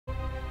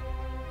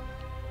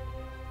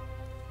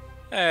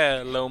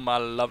Hello my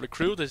lovely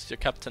crew, this is your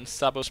Captain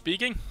Sabo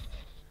speaking.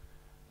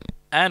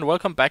 And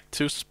welcome back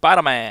to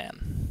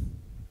Spider-Man.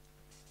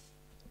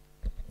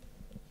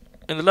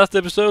 In the last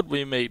episode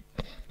we made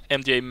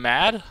MJ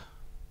mad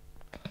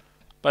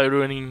by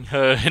ruining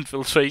her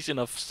infiltration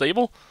of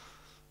Sable.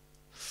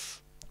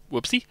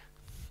 Whoopsie.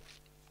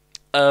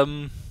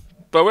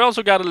 But we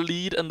also got a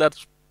lead, and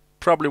that's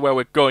probably where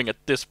we're going at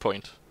this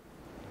point.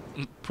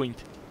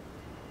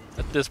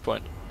 At this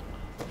point.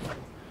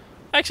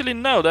 Actually,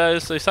 no, there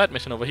is a side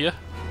mission over here.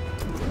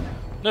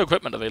 No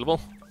equipment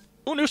available.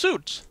 Ooh, new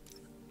suits!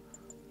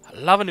 I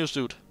love a new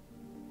suit.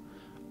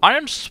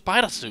 Iron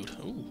Spider suit.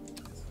 Ooh.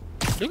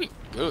 Looking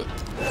good.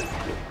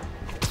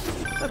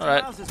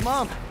 Alright. His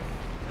mom.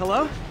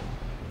 Hello?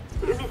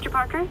 Mr.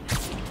 Parker?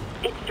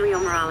 It's Rio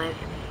Morales.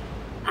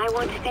 I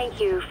want to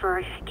thank you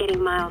for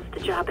getting Miles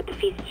the job at the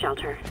F.E.A.S.T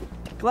shelter.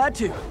 Glad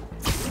to.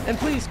 And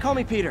please call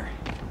me Peter.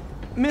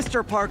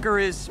 Mr. Parker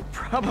is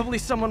probably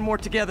someone more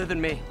together than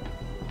me.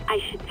 I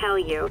should tell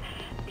you,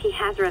 he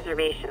has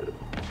reservations.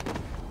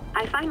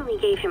 I finally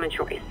gave him a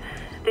choice.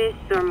 This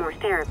or more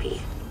therapy.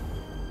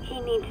 He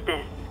needs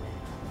this.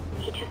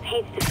 He just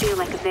hates to feel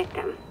like a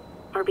victim,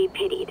 or be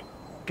pitied.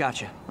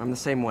 Gotcha. I'm the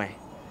same way.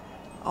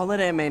 I'll let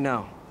Aunt May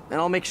know, and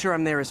I'll make sure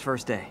I'm there his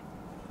first day.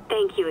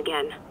 Thank you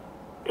again.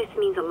 This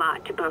means a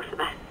lot to both of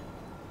us.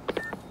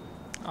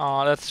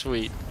 Aw, that's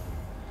sweet.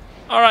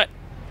 Alright,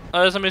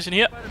 there's a mission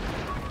here.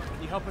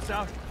 Can you help us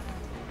out?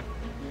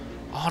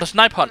 Oh, the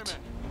snipe hunt.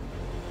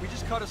 We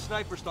just caught a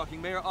sniper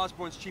stalking Mayor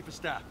Osborn's chief of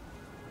staff.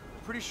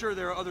 Pretty sure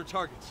there are other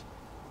targets.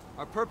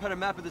 Our perp had a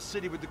map of the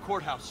city with the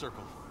courthouse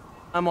circled.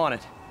 I'm on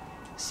it.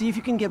 See if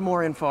you can get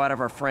more info out of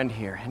our friend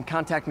here, and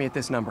contact me at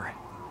this number.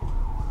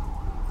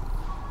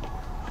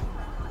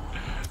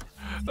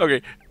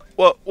 Okay,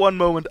 well, one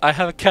moment. I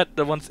have a cat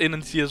that wants in,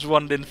 and she has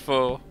wanted in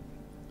for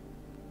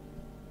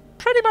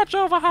pretty much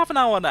over half an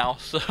hour now,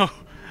 so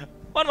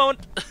one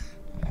moment.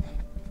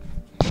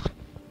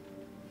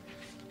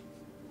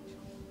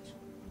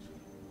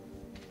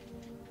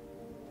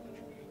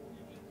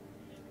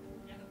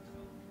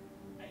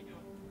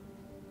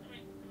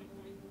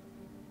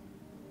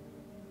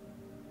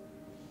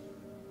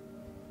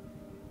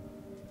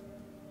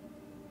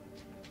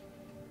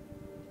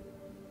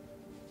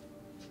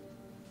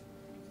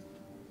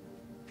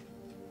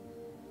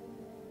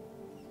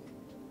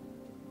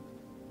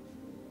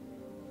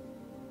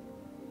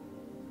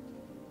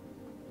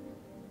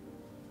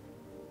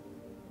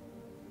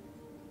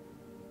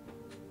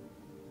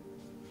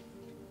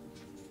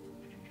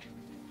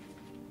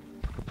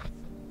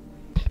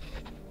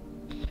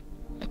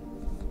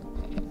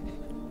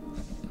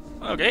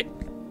 Okay,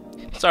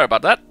 sorry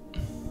about that.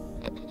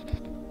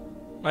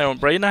 My own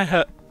brain. I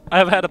have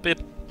had a bit,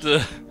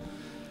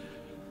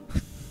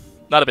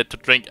 not a bit to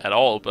drink at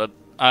all, but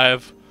I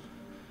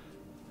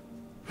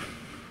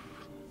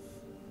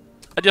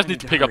just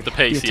need to pick up the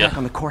pace here. The attack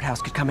on the courthouse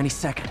could come any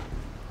second.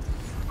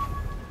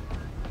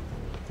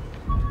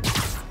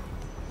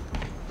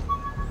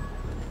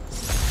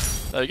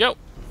 There you go.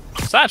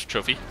 Sarge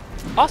trophy.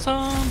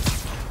 Awesome.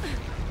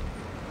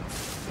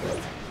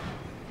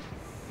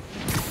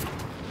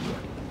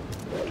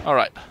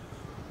 Alright.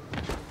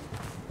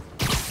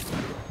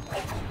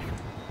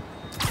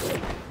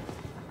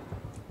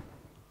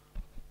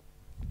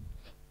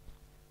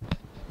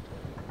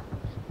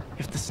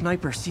 If the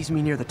sniper sees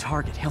me near the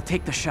target, he'll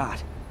take the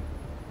shot.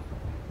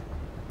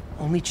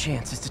 Only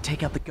chance is to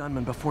take out the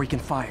gunman before he can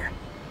fire.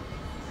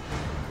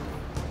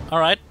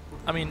 Alright.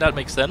 I mean, that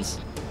makes sense.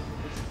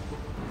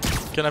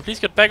 Can I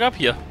please get back up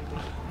here?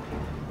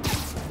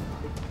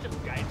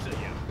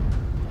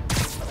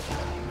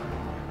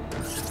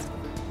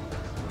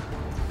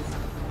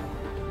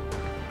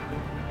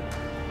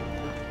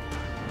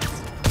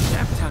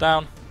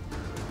 Down.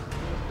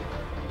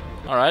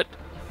 Alright.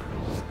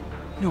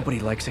 Nobody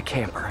likes a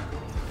camper.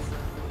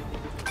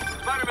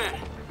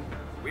 Spider-Man!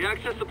 We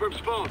accessed the perp's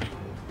phone.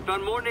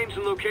 Found more names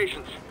and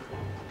locations.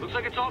 Looks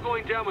like it's all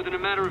going down within a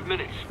matter of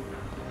minutes.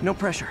 No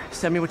pressure.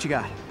 Send me what you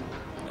got.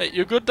 Hey,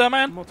 you good there,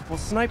 man? Multiple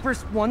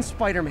snipers, one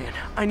Spider-Man.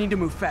 I need to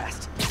move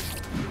fast.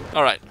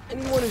 Alright.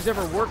 Anyone who's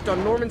ever worked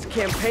on Norman's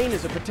campaign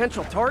is a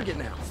potential target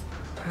now.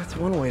 That's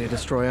one way to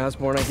destroy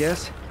Osborn, I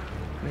guess.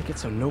 Make it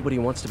so nobody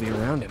wants to be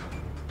around him.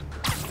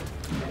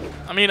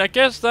 I mean, I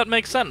guess that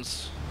makes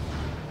sense.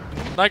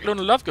 Like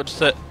Luna Lovegood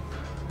said,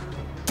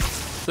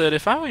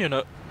 if I were you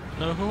know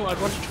who, I'd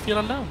want you to feel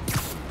alone.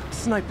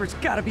 Sniper's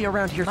gotta be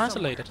around here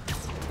Isolated.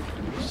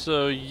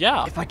 So,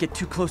 yeah. If I get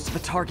too close to the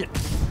target.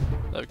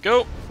 There we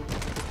go.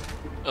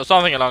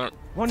 Something along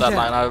One that down,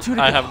 line.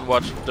 I haven't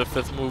watched the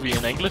 5th movie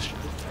in English.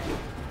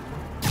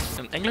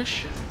 In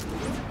English?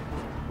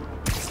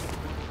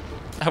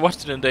 I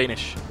watched it in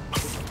Danish.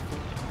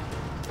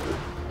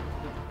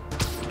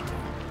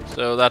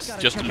 So that's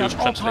just a loose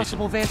translation.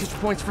 Possible vantage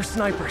points for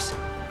snipers.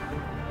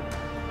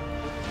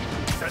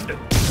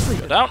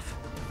 Go down.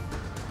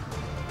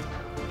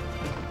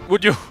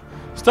 Would you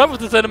stop with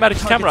the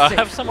cinematic camera? I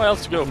have somewhere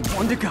else to go.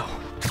 One to go.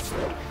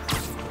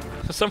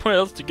 Somewhere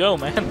else to go,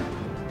 man.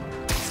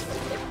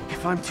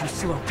 If I'm too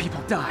slow,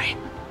 people die.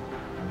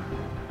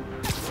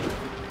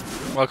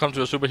 Welcome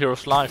to a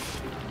superhero's life.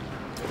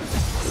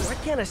 Why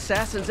can't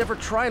assassins ever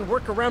try and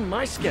work around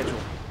my schedule?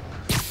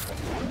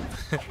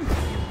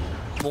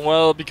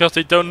 Well, because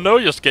they don't know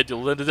your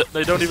schedule, and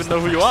they don't even know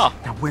who you are.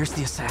 Now where's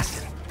the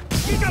assassin?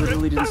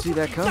 Literally didn't see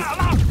that coming.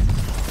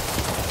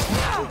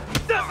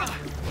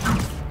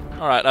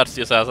 Alright, that's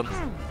the assassin.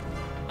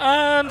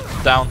 And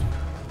down.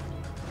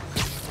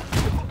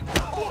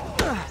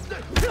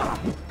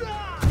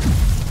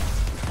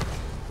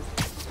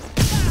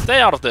 Stay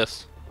out of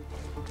this.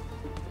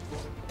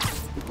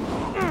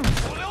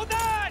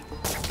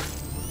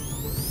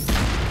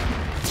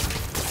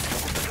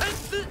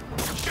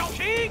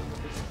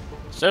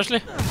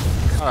 Seriously?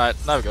 Alright,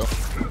 now we go.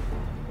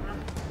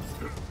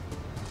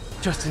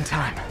 Just in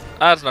time.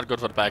 That's not good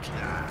for the back.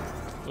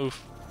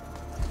 Oof.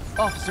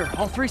 Officer,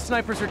 all 3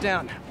 snipers are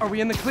down. Are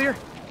we in the clear?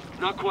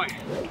 Not quite.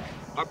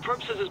 Our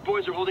perp says his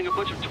boys are holding a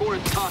bunch of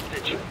tourists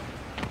hostage. He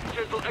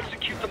says they'll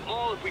execute them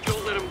all if we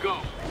don't let them go.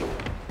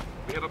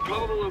 We have a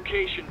probable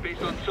location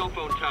based on cell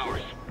phone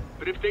towers.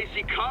 But if they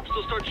see cops,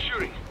 they'll start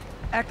shooting.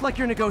 Act like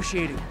you're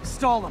negotiating.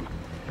 Stall them.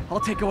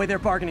 I'll take away their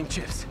bargaining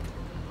chips.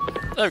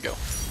 There we go.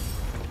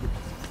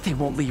 They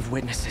won't leave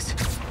witnesses.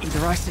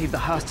 Either I save the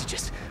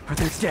hostages, or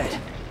they're dead.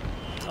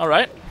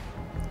 Alright.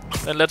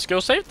 Then let's go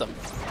save them.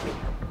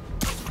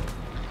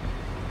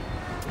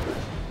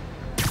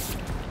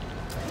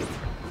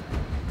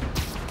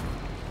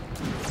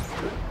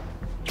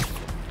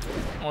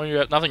 Well, you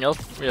have nothing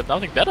else. We have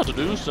nothing better to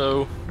do,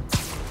 so...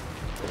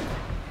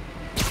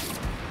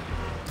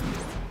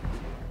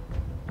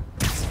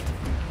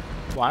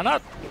 why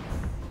not?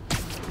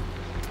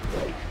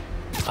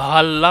 Oh, I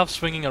love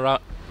swinging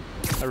around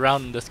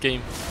in this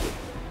game.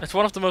 It's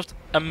one of the most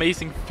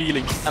amazing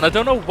feelings, and I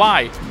don't know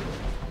why.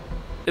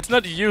 It's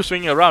not you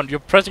swinging around, you're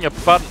pressing a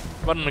button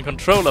on the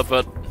controller,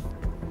 but...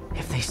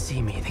 If they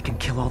see me, they can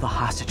kill all the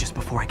hostages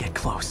before I get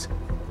close.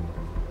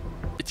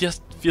 it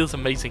just feels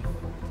amazing.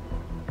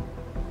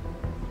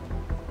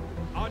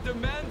 Our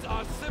demands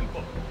are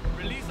simple.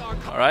 Release our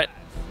Alright.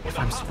 If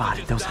I'm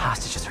spotted, those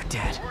hostages are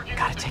dead.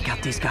 Gotta take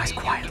out these guys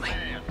quietly.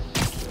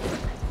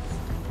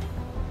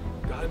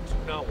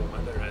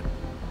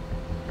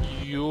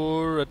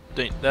 You're a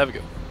thing. There we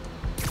go.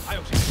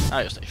 Ah,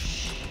 you're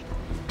safe.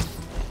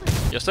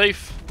 You're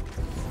safe.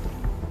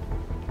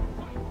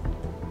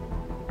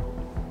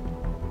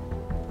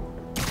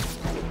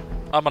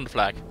 Up on the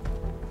flag.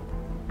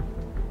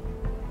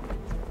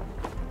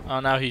 Oh,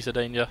 now he's a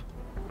danger.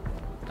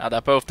 Now they're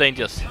both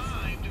dangers.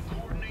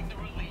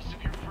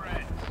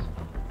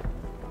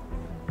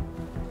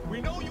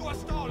 We know you are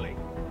stalling.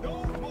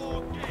 No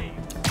more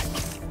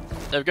games.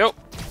 There we go.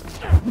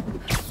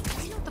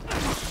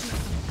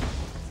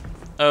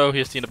 Oh,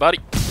 he's seen the body.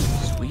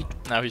 Sweet.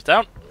 Now he's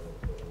down.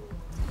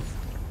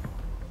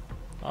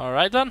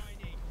 Alright then.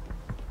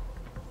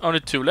 Only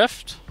 2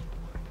 left.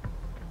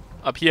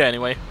 Up here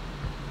anyway.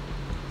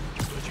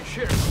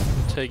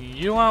 Taking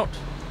you out.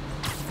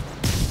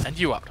 And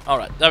you out.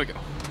 Alright, there we go.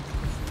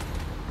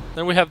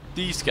 Then we have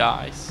these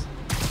guys.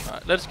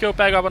 Alright, let's go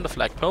back up on the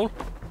flagpole.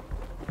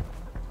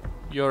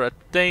 You're a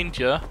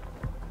danger.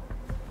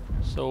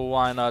 So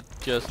why not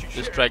just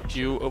distract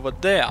you over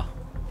there?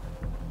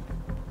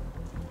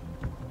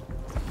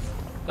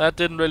 That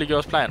didn't really go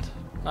as planned.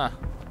 Ah.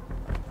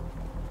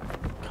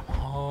 Come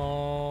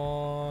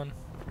on.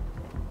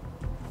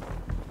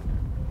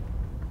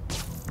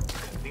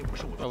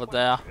 Over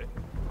there.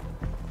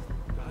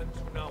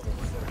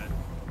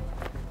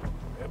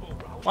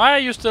 Why are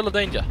you still a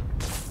danger?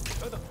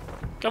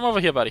 Come over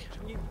here, buddy.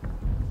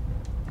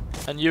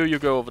 And you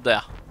go over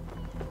there.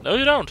 No,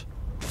 you don't.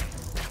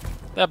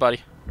 There,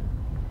 buddy.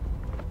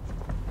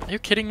 Are you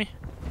kidding me?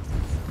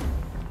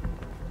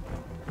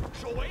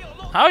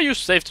 How are you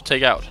safe to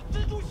take out?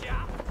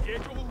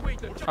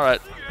 Alright,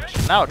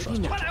 now it's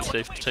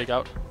safe to take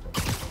out.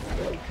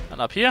 And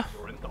up here.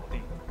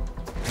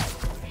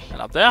 And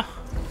up there.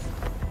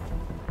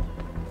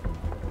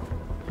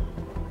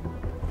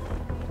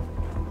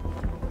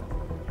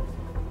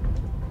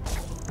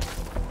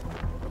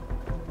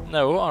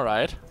 No,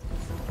 alright.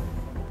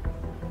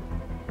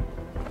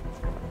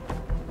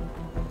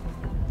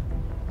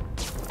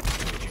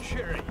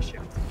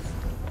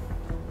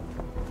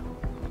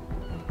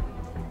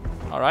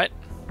 Alright.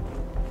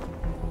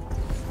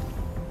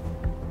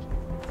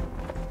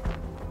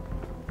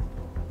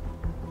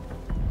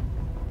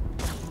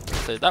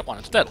 Say that one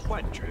instead.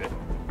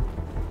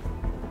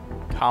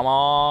 Come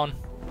on.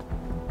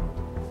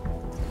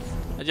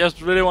 I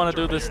just really want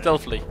to do this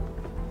stealthily.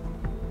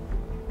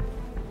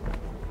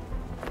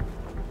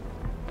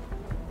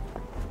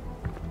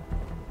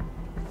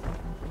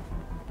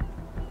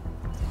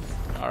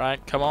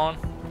 Alright, come on.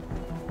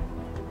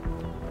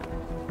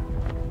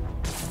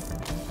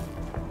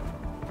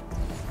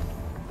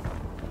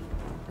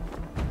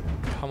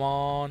 Come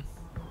on.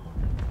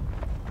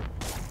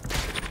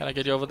 Can I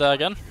get you over there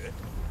again?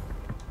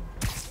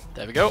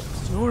 There we go.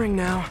 Snoring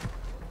now.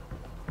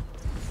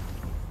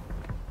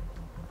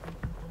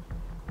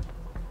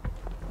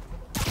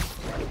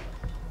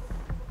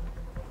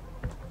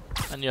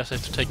 And you're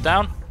safe to take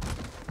down.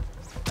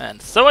 And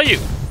so are you.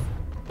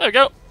 There we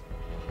go.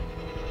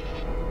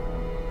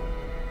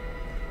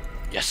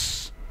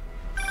 Yes.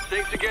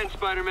 Thanks again,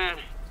 Spider-Man.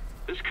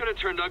 This could have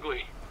turned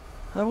ugly.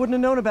 I wouldn't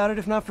have known about it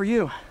if not for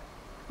you.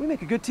 We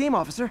make a good team,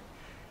 officer.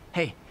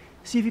 Hey,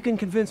 see if you can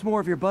convince more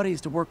of your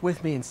buddies to work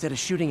with me instead of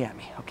shooting at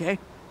me, okay?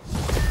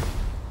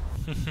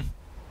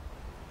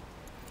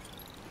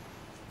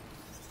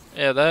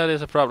 Yeah, that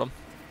is a problem.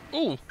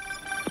 Ooh.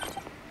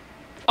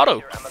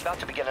 Otto. I'm about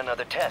to begin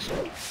another test.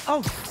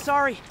 Oh,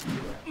 sorry.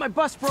 My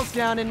bus broke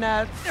down and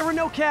there were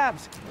no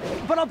cabs.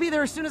 But I'll be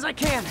there as soon as I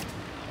can.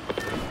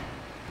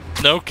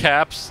 No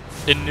cabs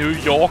in New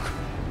York.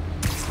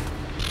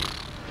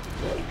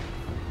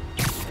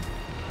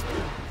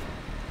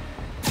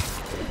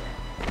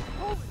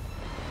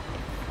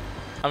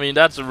 I mean,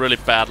 that's a really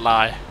bad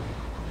lie.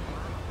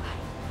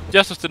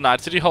 Justice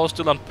denied. City Hall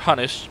still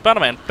unpunished.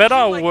 Spider-Man, better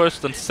or worse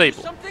than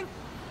Sable?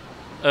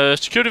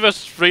 Security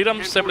vs.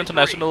 Freedom, Sable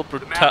International,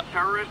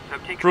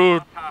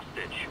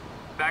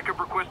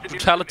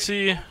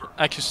 brutality,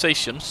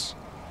 accusations.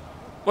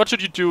 What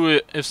should you do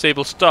if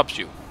Sable stops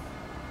you?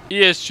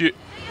 ESU,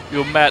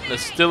 your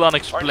madness, still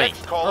unexplained. Our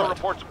next caller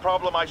reports a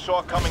problem I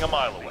saw coming a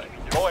mile away.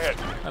 Go ahead.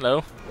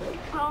 Hello.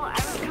 Well, I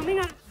was coming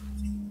on.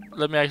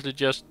 Let me actually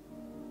just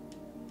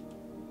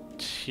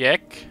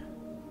check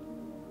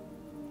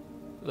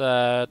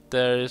that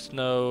there is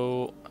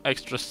no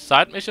extra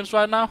side missions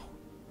right now.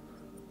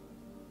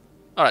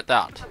 Alright,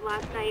 that.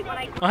 Last night when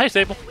I Oh, hey,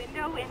 Sable. the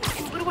window and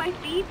what do I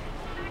see?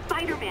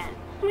 Spider-Man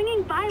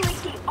swinging by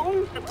like he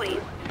owns the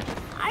place.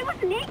 I was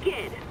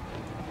naked.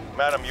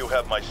 Madam, you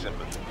have my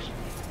sympathies.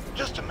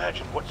 Just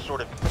imagine what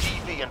sort of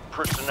deviant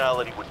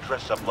personality would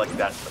dress up like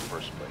that in the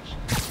first place.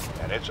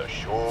 And it's a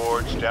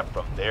short step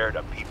from there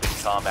to peeping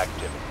Tom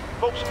activity.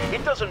 Folks,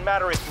 it doesn't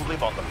matter if you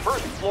live on the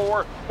first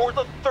floor or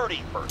the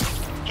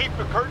 31st. Keep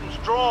the curtains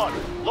drawn.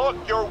 Lock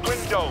your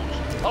windows.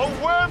 A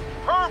web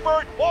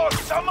pervert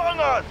walks among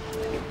us.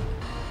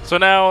 So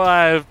now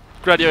I've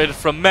graduated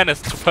from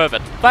menace to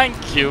pervert.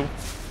 Thank you.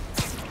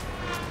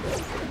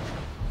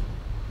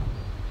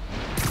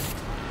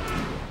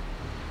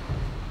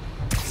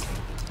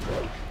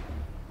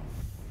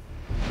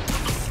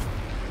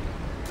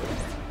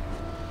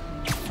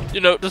 You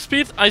know, the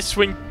speed I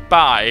swing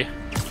by,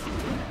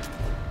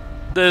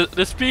 the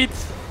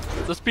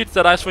speeds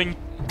that I swing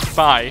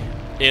by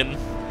in,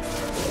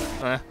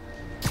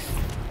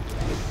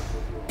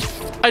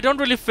 I don't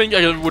really think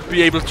I would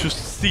be able to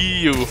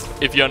see you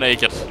if you're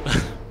naked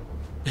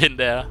in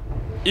there.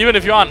 Even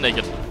if you aren't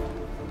naked,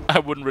 I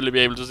wouldn't really be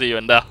able to see you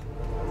in there.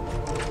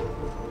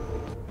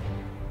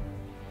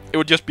 It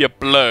would just be a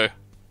blur.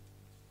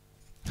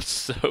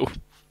 So,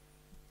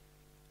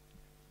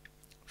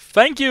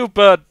 thank you,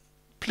 but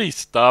please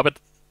stop it.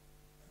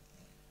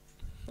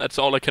 That's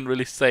all I can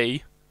really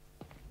say.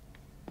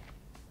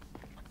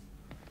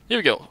 Here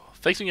we go.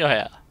 Fixing your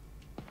hair.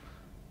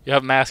 You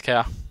have mask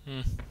hair.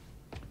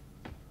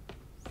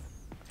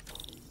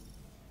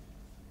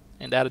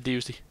 Ain't that a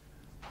doozy?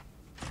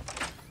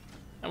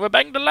 And we're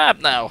back in the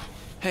lab now.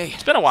 Hey,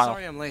 it's been a while.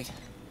 Sorry I'm late.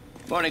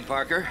 Morning,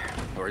 Parker.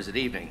 Or is it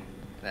evening?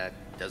 That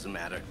doesn't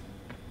matter.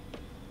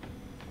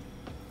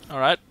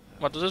 Alright.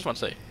 What does this one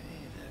say? The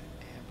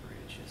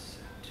average is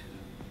set to...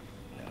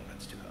 No,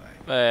 that's too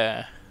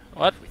high.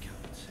 What? We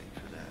compensate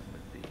for that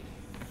with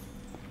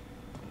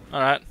the...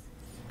 Alright.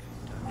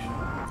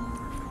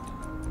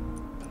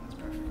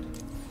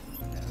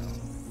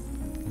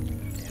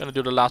 Gonna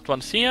do the last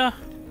ones here.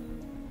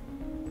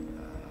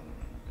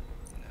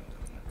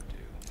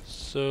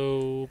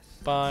 So,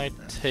 by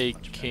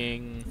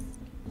taking...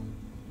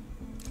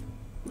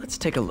 Let's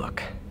take a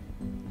look.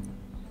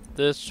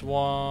 This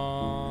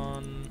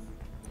one...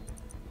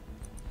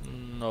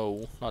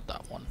 No, not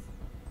that one.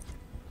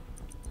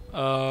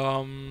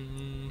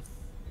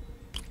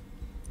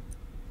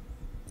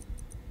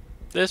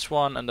 This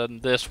one and then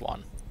this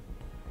one.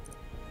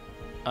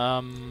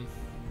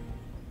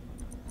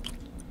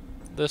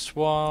 This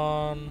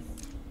one...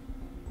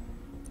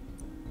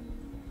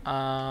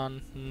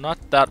 And not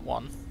that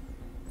one.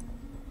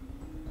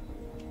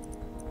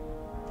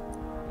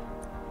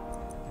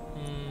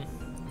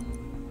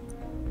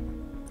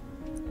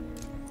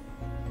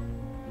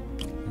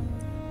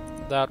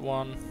 That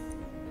one.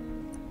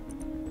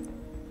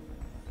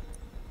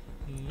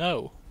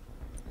 No.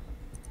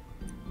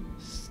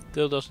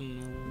 Still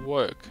doesn't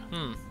work.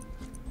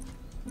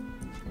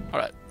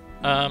 Alright.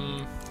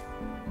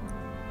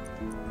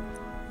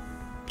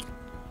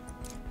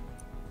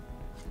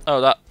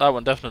 Oh, that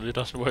one definitely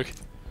doesn't work.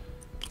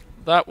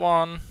 That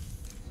one.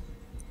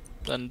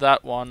 Then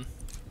that one.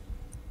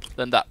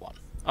 Then that one.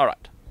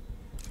 Alright.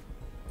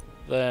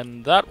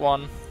 Then that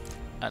one.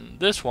 And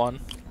this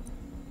one.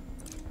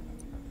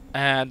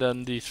 And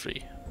then these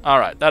three.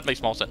 Alright, that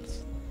makes more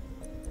sense.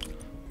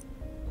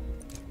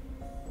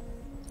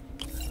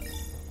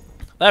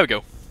 There we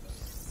go.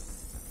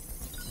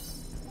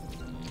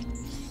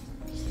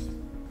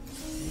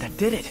 That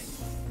did it.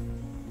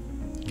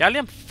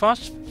 Gallium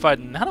phosphide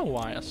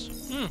nanowires.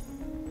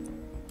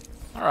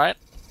 Alright.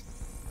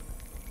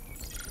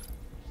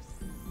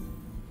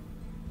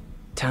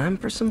 Time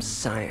for some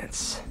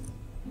science.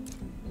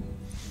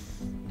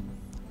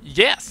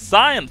 Yes,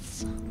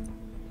 science!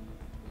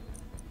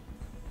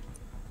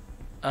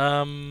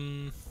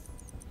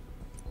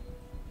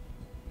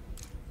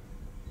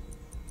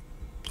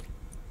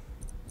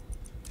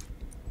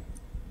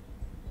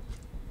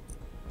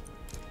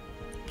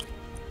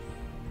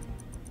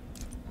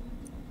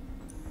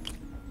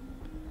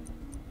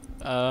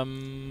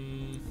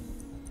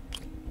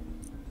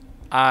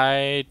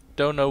 I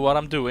don't know what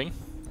I'm doing.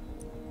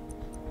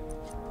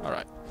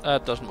 Alright,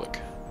 that doesn't work.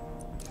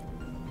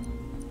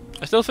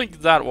 I still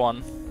think that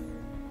one.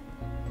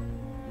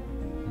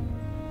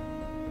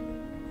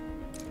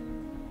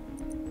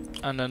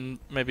 And then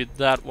maybe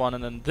that one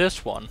and then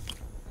this one.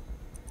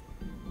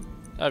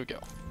 There we go.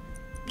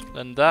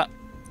 Then that,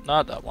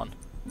 not that one.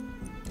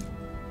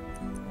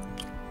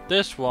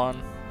 This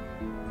one.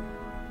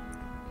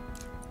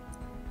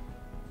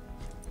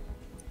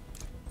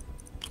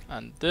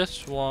 And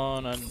this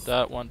one, and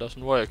that one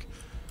doesn't work.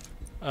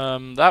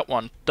 That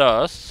one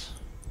does.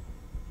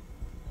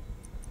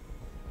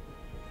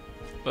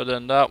 But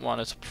then that one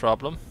is a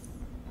problem.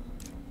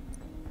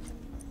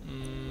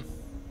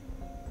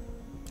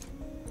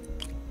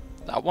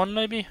 That one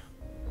maybe?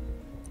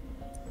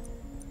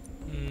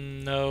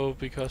 No,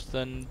 because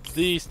then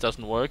these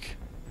doesn't work.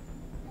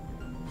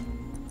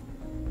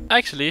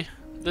 Actually,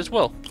 this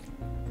will.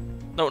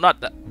 No, not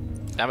that.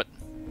 Damn it.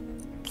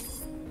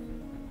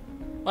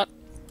 What?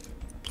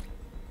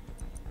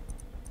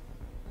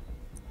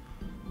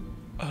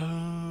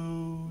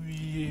 Oh,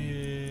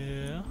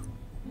 yeah.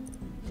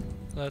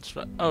 That's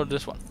right. Oh,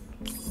 this one.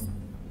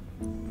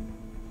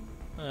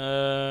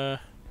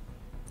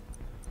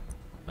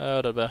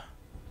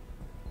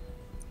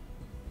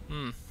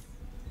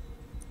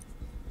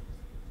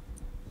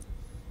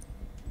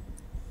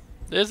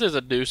 This is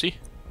a doozy.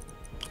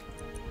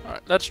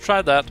 Alright, let's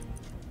try that.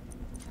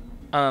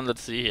 And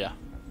let's see here.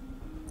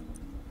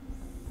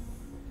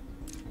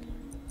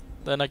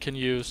 Then I can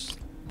use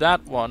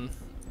that one.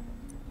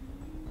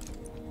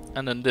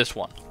 And then this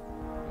one.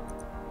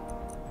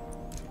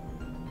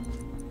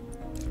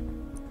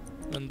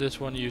 And this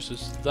one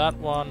uses that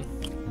one.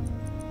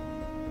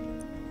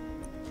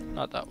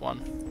 Not that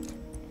one.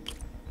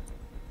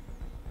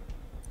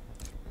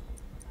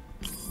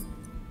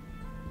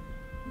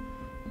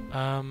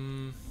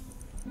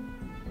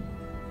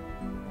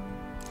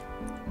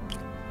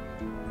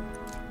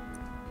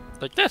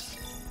 Like this.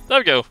 There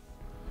we go.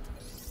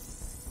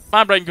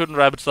 My brain couldn't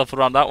wrap itself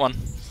around that one.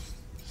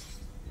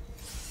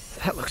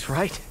 That looks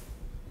right.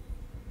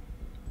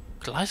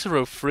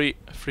 Glycero-free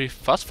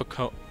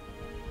phosphocholine.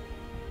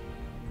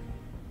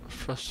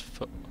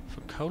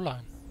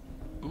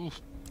 Ooh.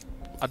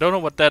 I don't know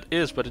what that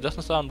is, but it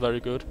doesn't sound very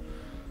good.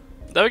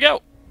 There we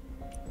go.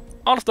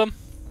 All of them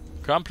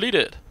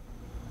completed.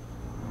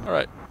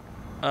 Alright.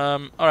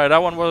 Alright,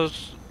 that one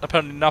was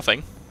apparently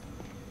nothing.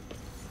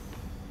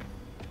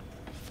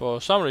 For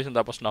some reason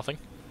that was nothing.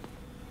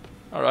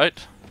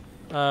 Alright.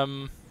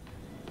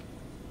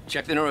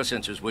 Check the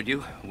neurosensors, would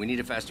you? We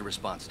need a faster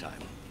response time.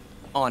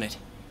 On it.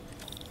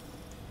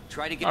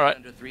 Try to get it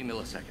under 3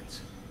 milliseconds.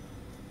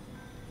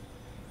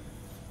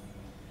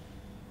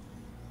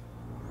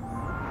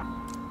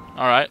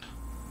 Alright.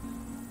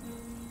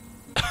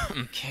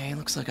 Okay,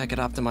 looks like I could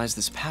optimize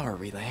this power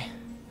relay.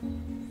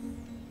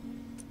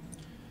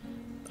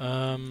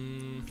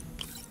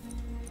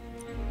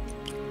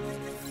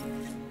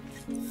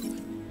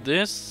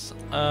 This,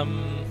 there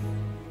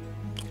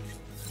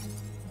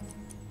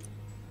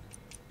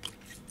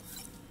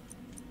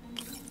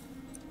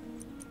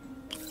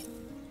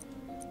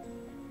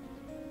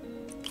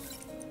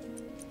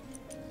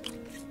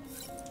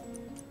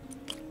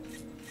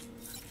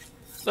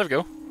we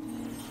go.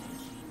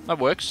 That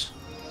works.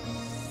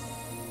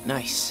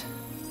 Nice.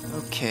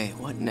 Okay,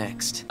 what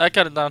next? I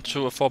got it down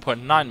to a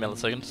 4.9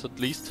 milliseconds at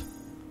least.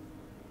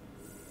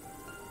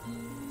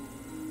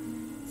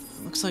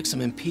 Looks like some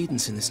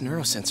impedance in this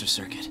neurosensor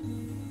circuit.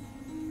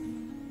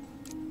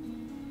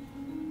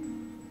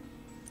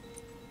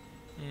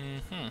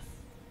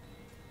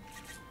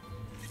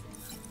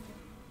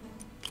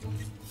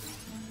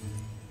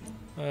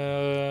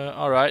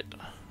 Alright.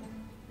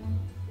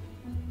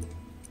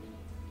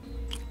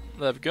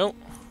 There we go.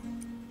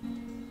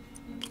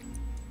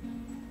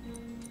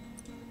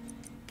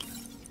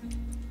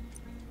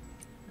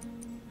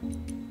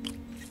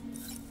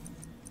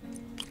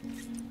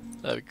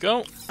 There we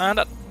go. And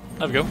that.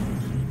 There we go. Finished.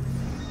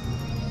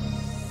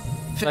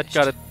 That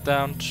got it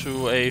down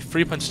to a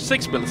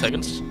 3.6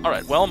 milliseconds.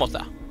 Alright, well, almost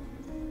there.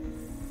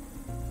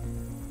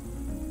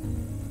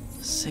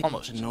 Signal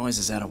to noise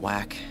is out of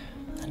whack.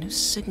 A new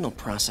signal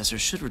processor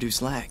should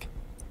reduce lag.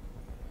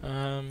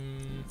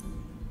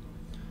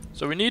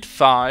 So we need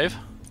 5.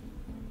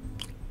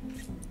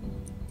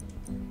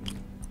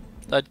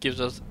 That gives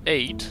us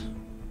 8.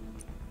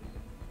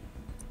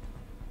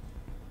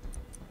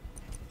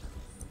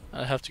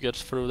 I have to get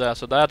through that,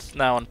 so that's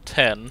now on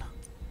 10.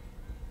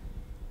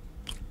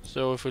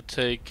 So if we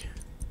take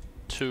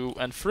 2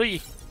 and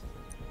 3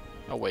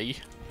 away,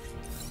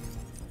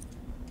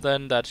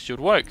 then that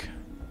should work.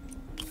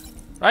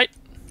 Right?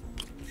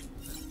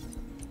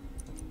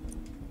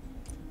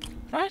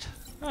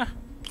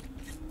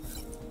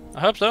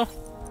 I hope so.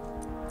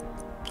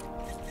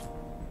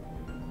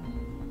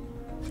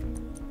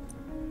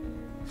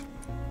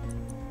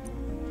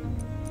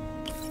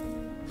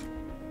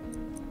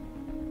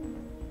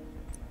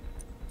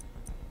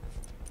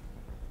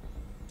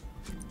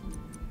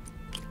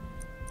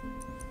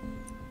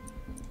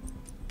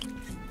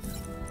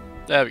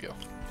 There we go.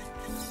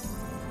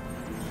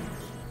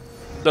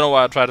 Don't know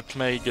why I tried to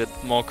make it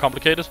more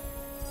complicated.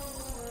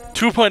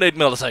 2.8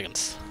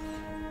 milliseconds.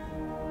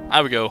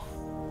 There we go.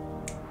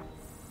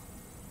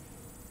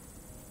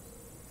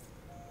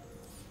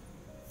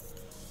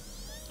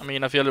 I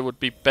mean, I feel it would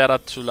be better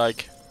to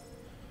like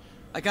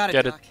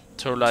get it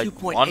to like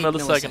 1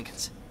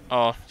 millisecond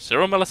or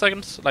 0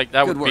 milliseconds. Like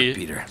that Good would work, be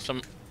Peter.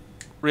 some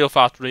real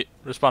fast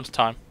response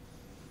time.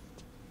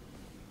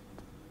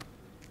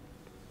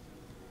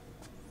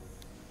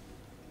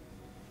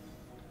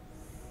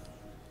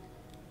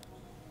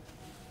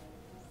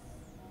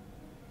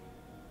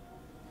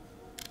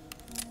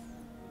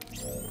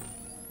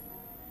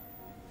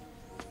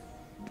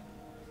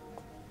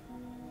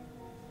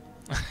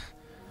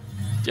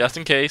 Just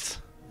in case.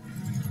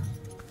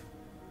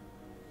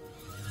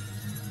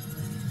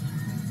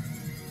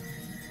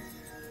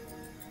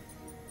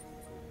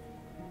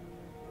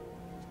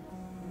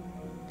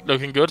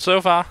 Looking good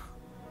so far.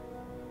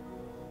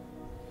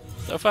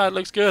 So far it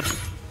looks good.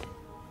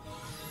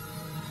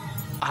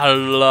 I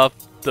love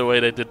the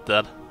way they did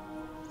that.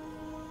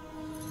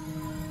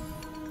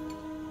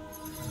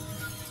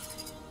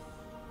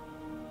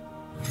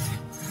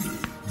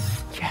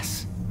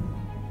 Yes.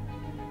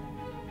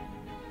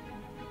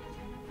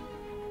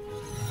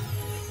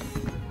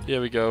 Here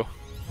we go.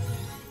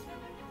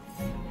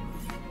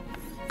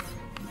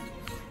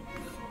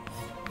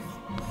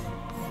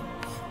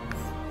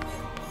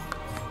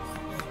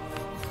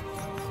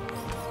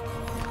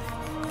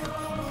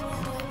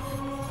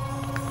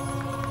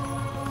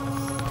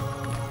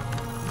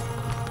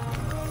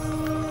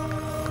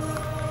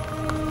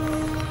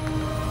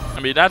 I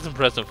mean, that's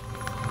impressive.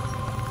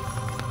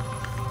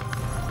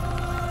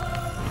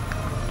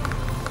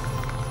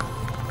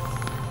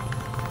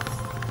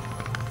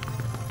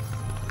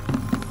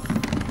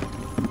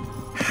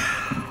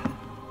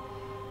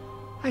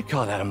 I'd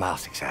call that a mild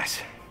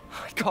success.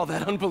 I'd call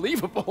that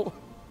unbelievable.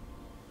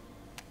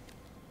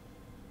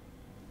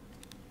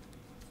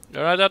 You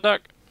alright there,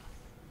 Doc?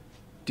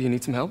 Do you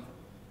need some help?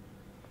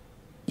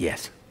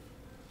 Yes.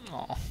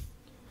 Aw.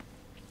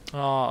 Oh,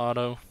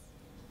 Otto.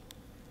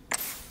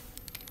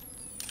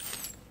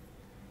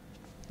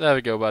 There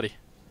we go, buddy.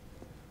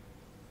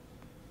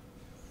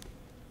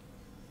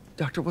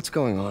 Doctor, what's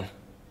going on?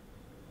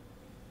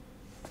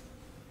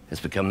 It's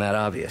become that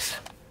obvious.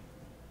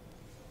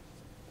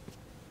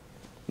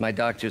 My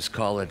doctors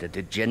call it a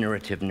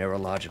degenerative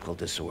neurological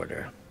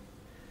disorder.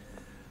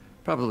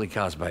 Probably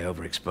caused by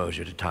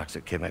overexposure to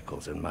toxic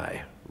chemicals in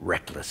my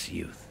reckless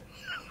youth.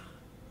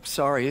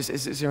 Sorry,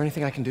 is there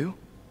anything I can do?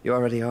 You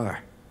already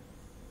are.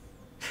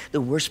 The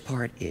worst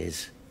part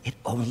is, it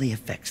only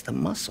affects the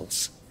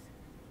muscles.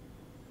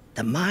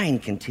 The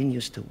mind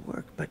continues to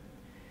work, but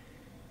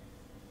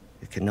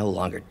it can no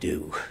longer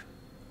do.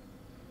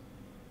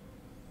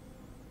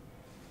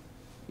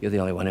 You're the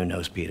only one who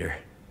knows, Peter.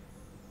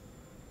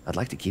 I'd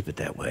like to keep it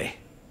that way.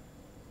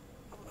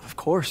 Of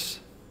course.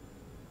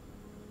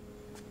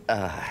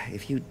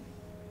 If you'd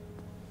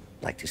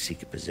like to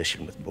seek a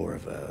position with more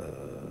of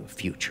a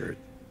future...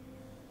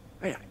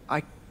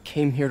 I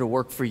came here to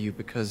work for you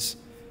because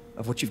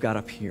of what you've got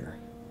up here.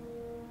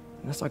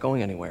 And that's not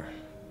going anywhere.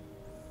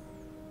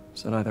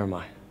 So neither am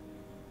I.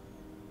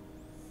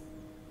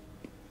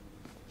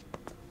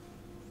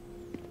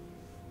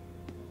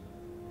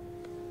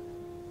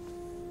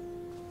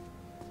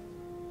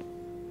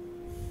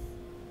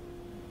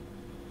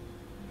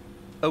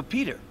 Oh,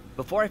 Peter,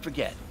 before I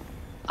forget,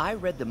 I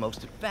read the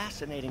most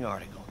fascinating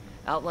article.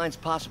 Outlines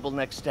possible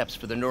next steps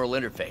for the neural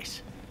interface.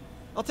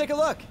 I'll take a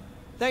look.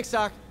 Thanks,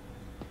 Doc.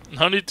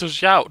 No need to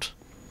shout.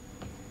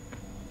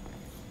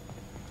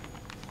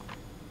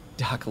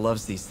 Doc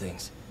loves these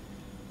things.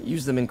 He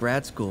used them in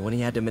grad school when he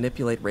had to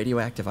manipulate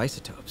radioactive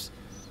isotopes.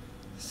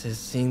 Says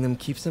seeing them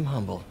keeps him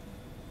humble.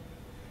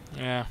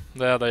 Yeah,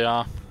 there they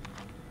are.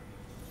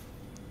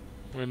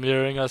 We're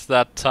nearing us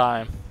that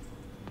time.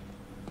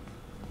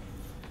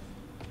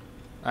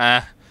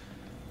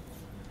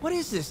 What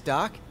is this,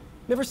 Doc?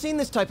 Never seen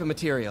this type of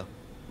material.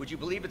 Would you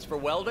believe it's for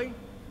welding?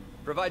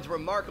 Provides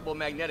remarkable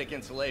magnetic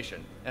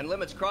insulation and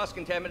limits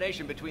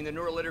cross-contamination between the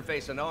neural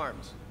interface and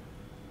arms.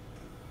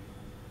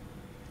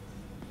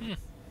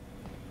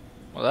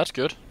 Well, that's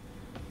good.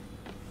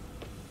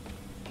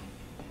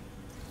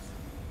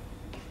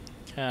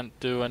 Can't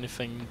do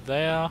anything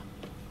there.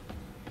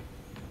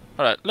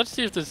 Alright, let's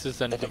see if this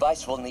is anything. The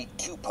device will need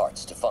two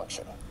parts to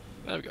function.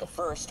 There we go. The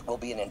first will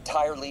be an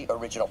entirely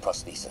original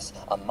prosthesis,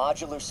 a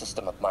modular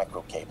system of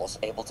microcables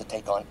able to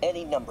take on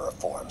any number of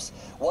forms,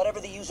 whatever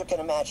the user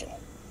can imagine.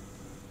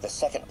 The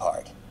second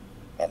part,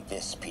 and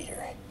this,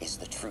 Peter, is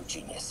the true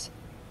genius,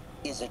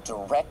 is a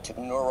direct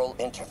neural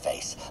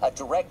interface, a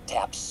direct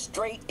tap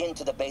straight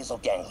into the basal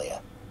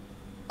ganglia.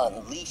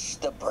 Unleash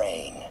the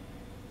brain.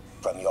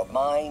 from your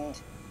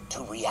mind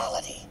to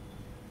reality.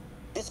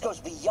 This goes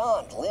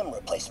beyond limb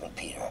replacement,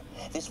 Peter.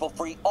 This will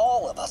free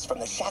all of us from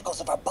the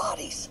shackles of our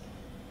bodies.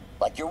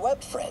 Like your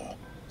web friend.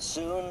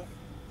 Soon,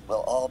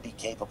 we'll all be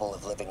capable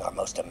of living our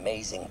most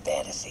amazing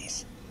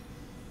fantasies.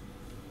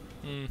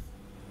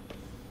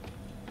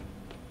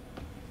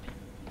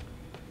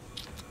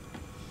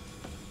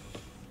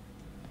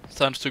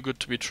 Sounds too good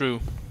to be true.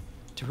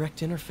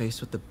 Direct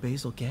interface with the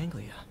basal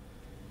ganglia.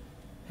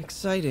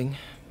 Exciting,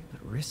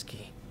 but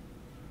risky.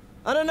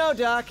 I don't know,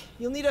 Doc.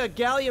 You'll need a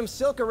gallium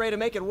silk array to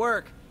make it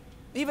work.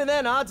 Even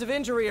then, odds of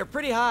injury are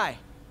pretty high.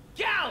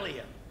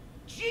 Gallium!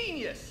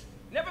 Genius!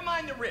 Never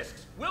mind the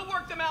risks. We'll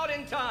work them out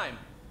in time.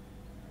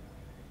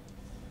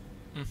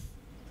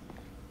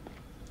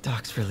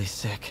 Doc's really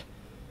sick.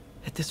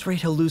 At this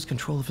rate, he'll lose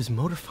control of his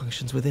motor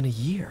functions within a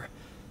year.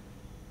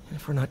 And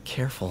if we're not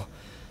careful,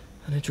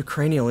 an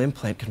intracranial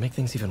implant could make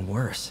things even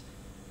worse.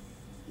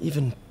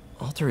 Even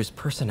alter his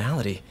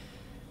personality.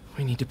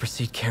 We need to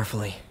proceed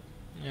carefully.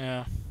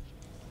 Yeah.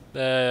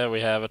 There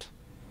we have it.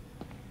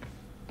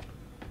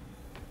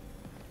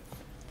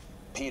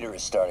 Peter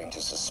is starting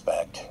to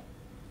suspect.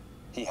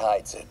 He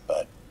hides it,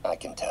 but I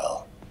can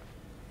tell.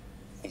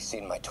 He's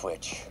seen my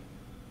twitch,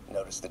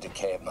 noticed the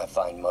decay of my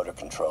fine motor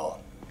control.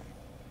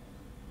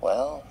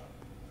 Well,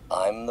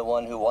 I'm the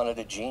one who wanted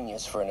a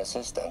genius for an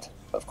assistant.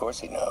 Of course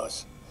he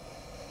knows.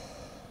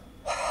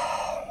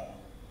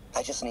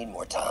 I just need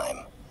more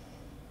time.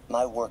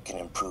 My work can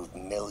improve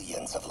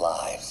millions of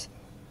lives.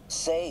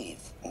 Save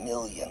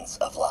millions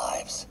of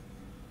lives.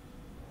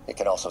 It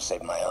can also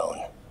save my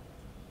own.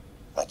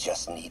 I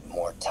just need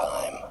more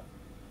time.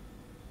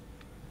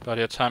 But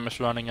your time is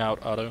running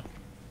out, Otto.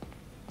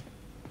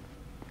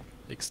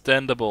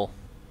 Extendable.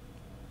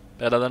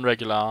 Better than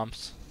regular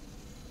arms.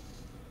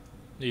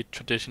 Need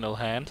traditional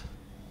hand.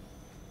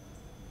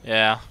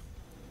 Yeah.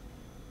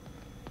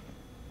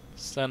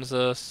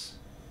 Sensors.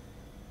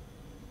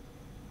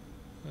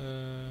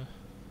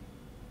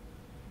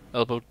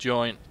 Elbow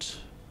joint.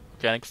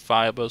 Organic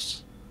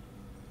fibers.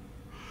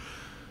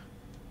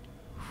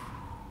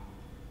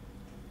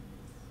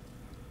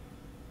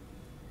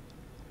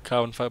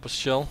 Carbon fiber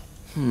shell.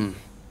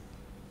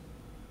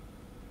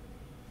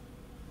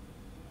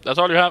 That's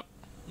all you have?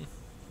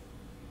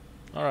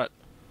 Alright.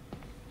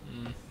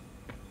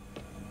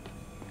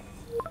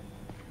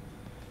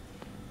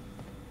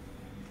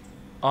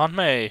 Aunt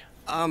May.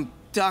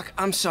 Doc,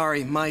 I'm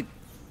sorry. My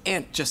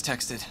aunt just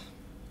texted.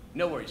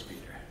 No worries,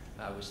 Peter.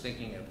 I was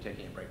thinking of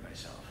taking a break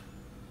myself.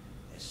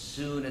 As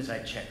soon as I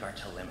check our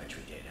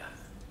telemetry data.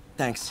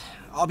 Thanks.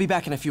 I'll be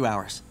back in a few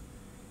hours.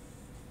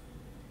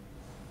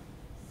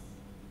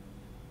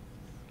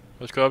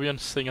 Scorpion,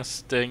 Singer,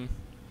 Sting,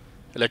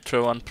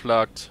 Electro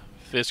Unplugged,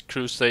 Fisk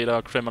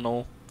Crusader,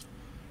 Criminal,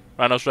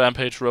 Rhinos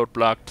Rampage,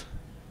 Roadblocked,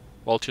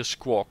 Vulture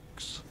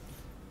Squawks.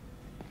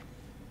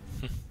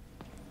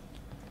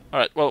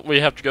 Alright, well, we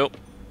have to go.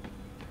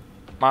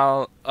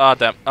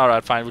 Damn.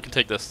 Alright, fine, we can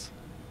take this.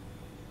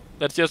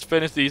 Let's just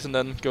finish these and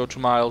then go to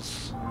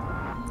Miles'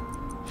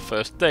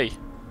 first day.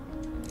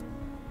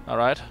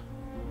 Alright.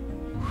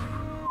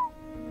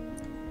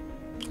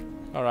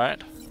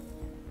 Alright.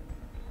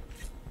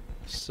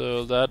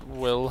 So that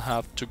will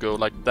have to go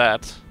like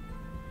that.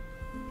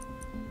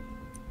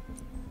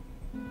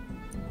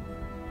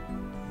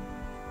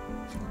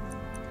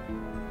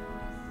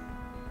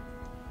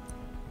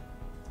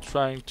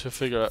 Trying to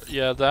figure out,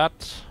 yeah,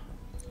 that's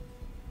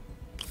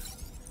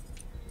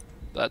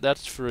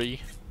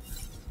free.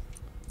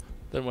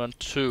 Then 1,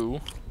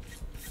 2.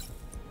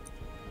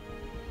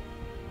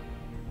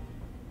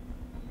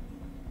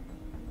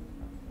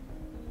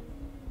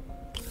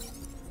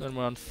 Then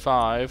 1,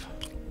 5.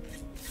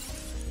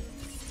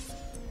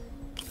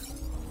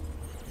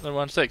 Then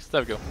 1, 6.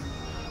 There we go.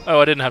 Oh,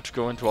 I didn't have to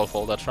go into all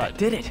 4. That's right.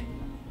 Did it?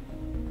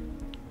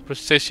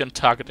 Precision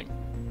targeting.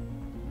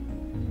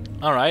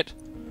 Alright.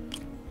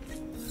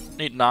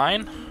 Need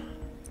 9.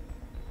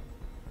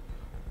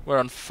 We're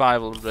on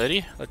 5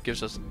 already. That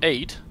gives us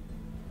 8.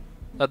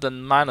 That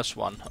then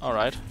 -1.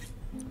 Alright.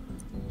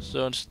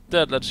 So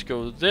instead, let's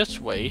go this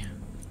way.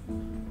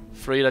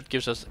 3, that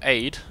gives us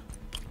 8.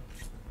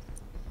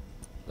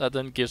 That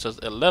then gives us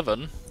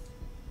 11.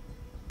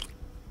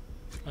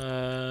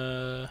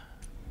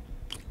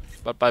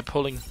 But by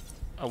pulling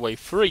away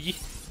 3,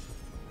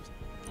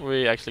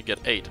 we actually get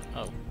 8.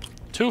 Oh,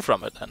 2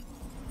 from it then.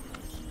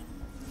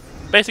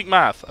 Basic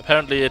math.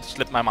 Apparently it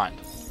slipped my mind.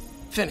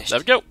 Finished. There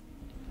we go.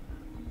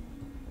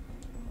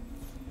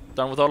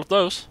 Done with all of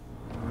those.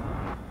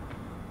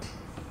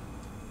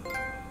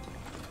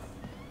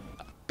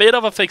 A bit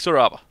of a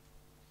fixer-upper.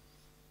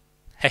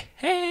 Hey,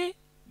 hey,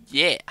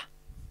 yeah.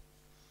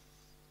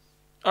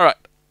 Alright.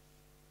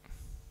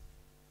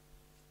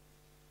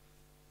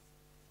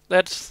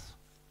 Let's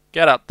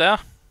get out there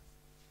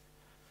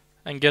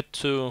and get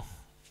to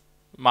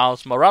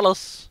Miles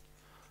Morales'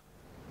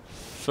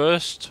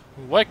 first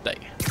workday.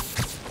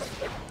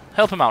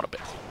 Help him out a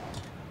bit.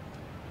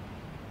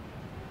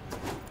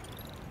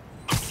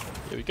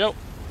 Here we go.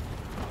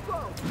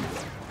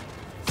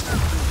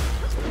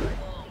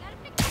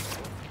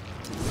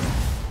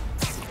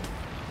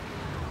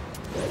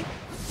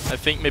 I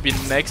think maybe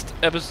next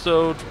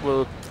episode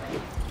will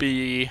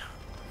be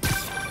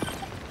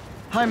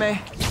Hi,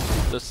 May.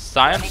 the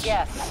science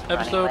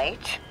episode.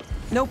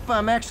 Nope,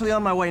 I'm actually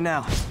on my way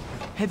now.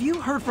 Have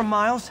you heard from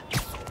Miles?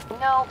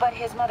 No, but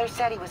his mother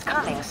said he was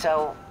coming,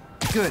 so...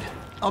 Good.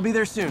 I'll be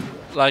there soon.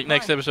 Like,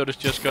 next episode is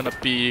just gonna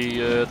be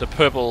the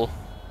purple...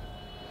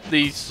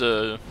 These,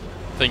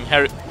 thing,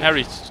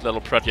 Harry's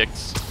little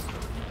projects.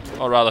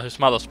 Or rather, his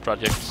mother's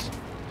projects.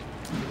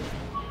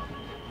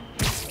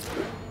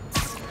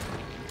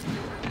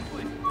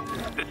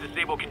 This is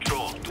Sable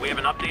Control. Do we have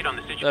an update on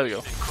the situation? There we go.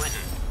 in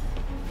Clinton?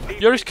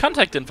 Yuri's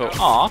contact info.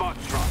 Aw.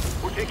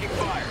 We're taking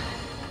fire.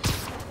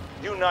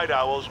 You night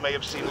owls may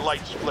have seen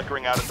lights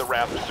flickering out at the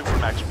Raft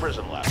Supermax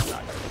prison last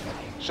night.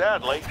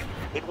 Sadly,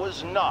 it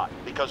was not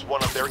because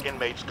one of their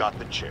inmates got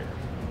the chair.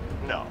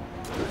 No.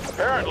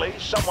 Apparently,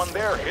 someone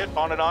there hit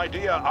on an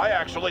idea I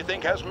actually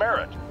think has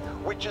merit,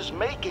 which is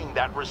making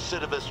that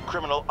recidivist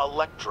criminal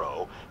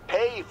Electro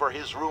pay for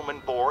his room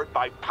and board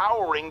by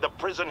powering the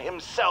prison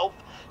himself,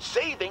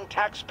 saving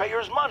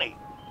taxpayers' money.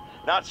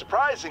 Not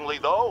surprisingly,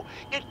 though,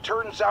 it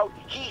turns out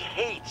he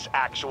hates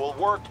actual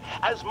work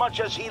as much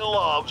as he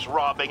loves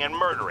robbing and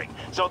murdering,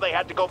 so they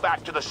had to go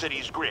back to the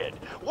city's grid,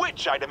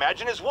 which I'd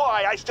imagine is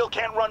why I still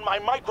can't run my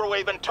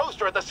microwave and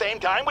toaster at the same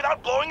time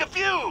without blowing a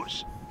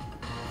fuse.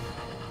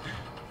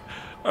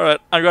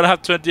 Alright, I'm gonna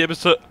have 20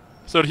 episode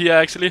here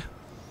actually.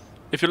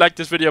 If you like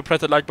this video,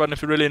 press that like button.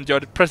 If you really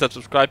enjoyed it, press that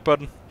subscribe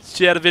button.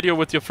 Share the video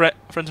with your friends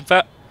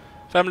and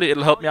family.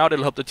 It'll help me out,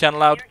 it'll help the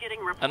channel out.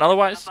 And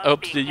otherwise, I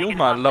hope to see you,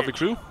 my lovely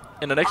crew,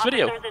 in the next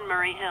video.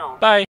 Bye!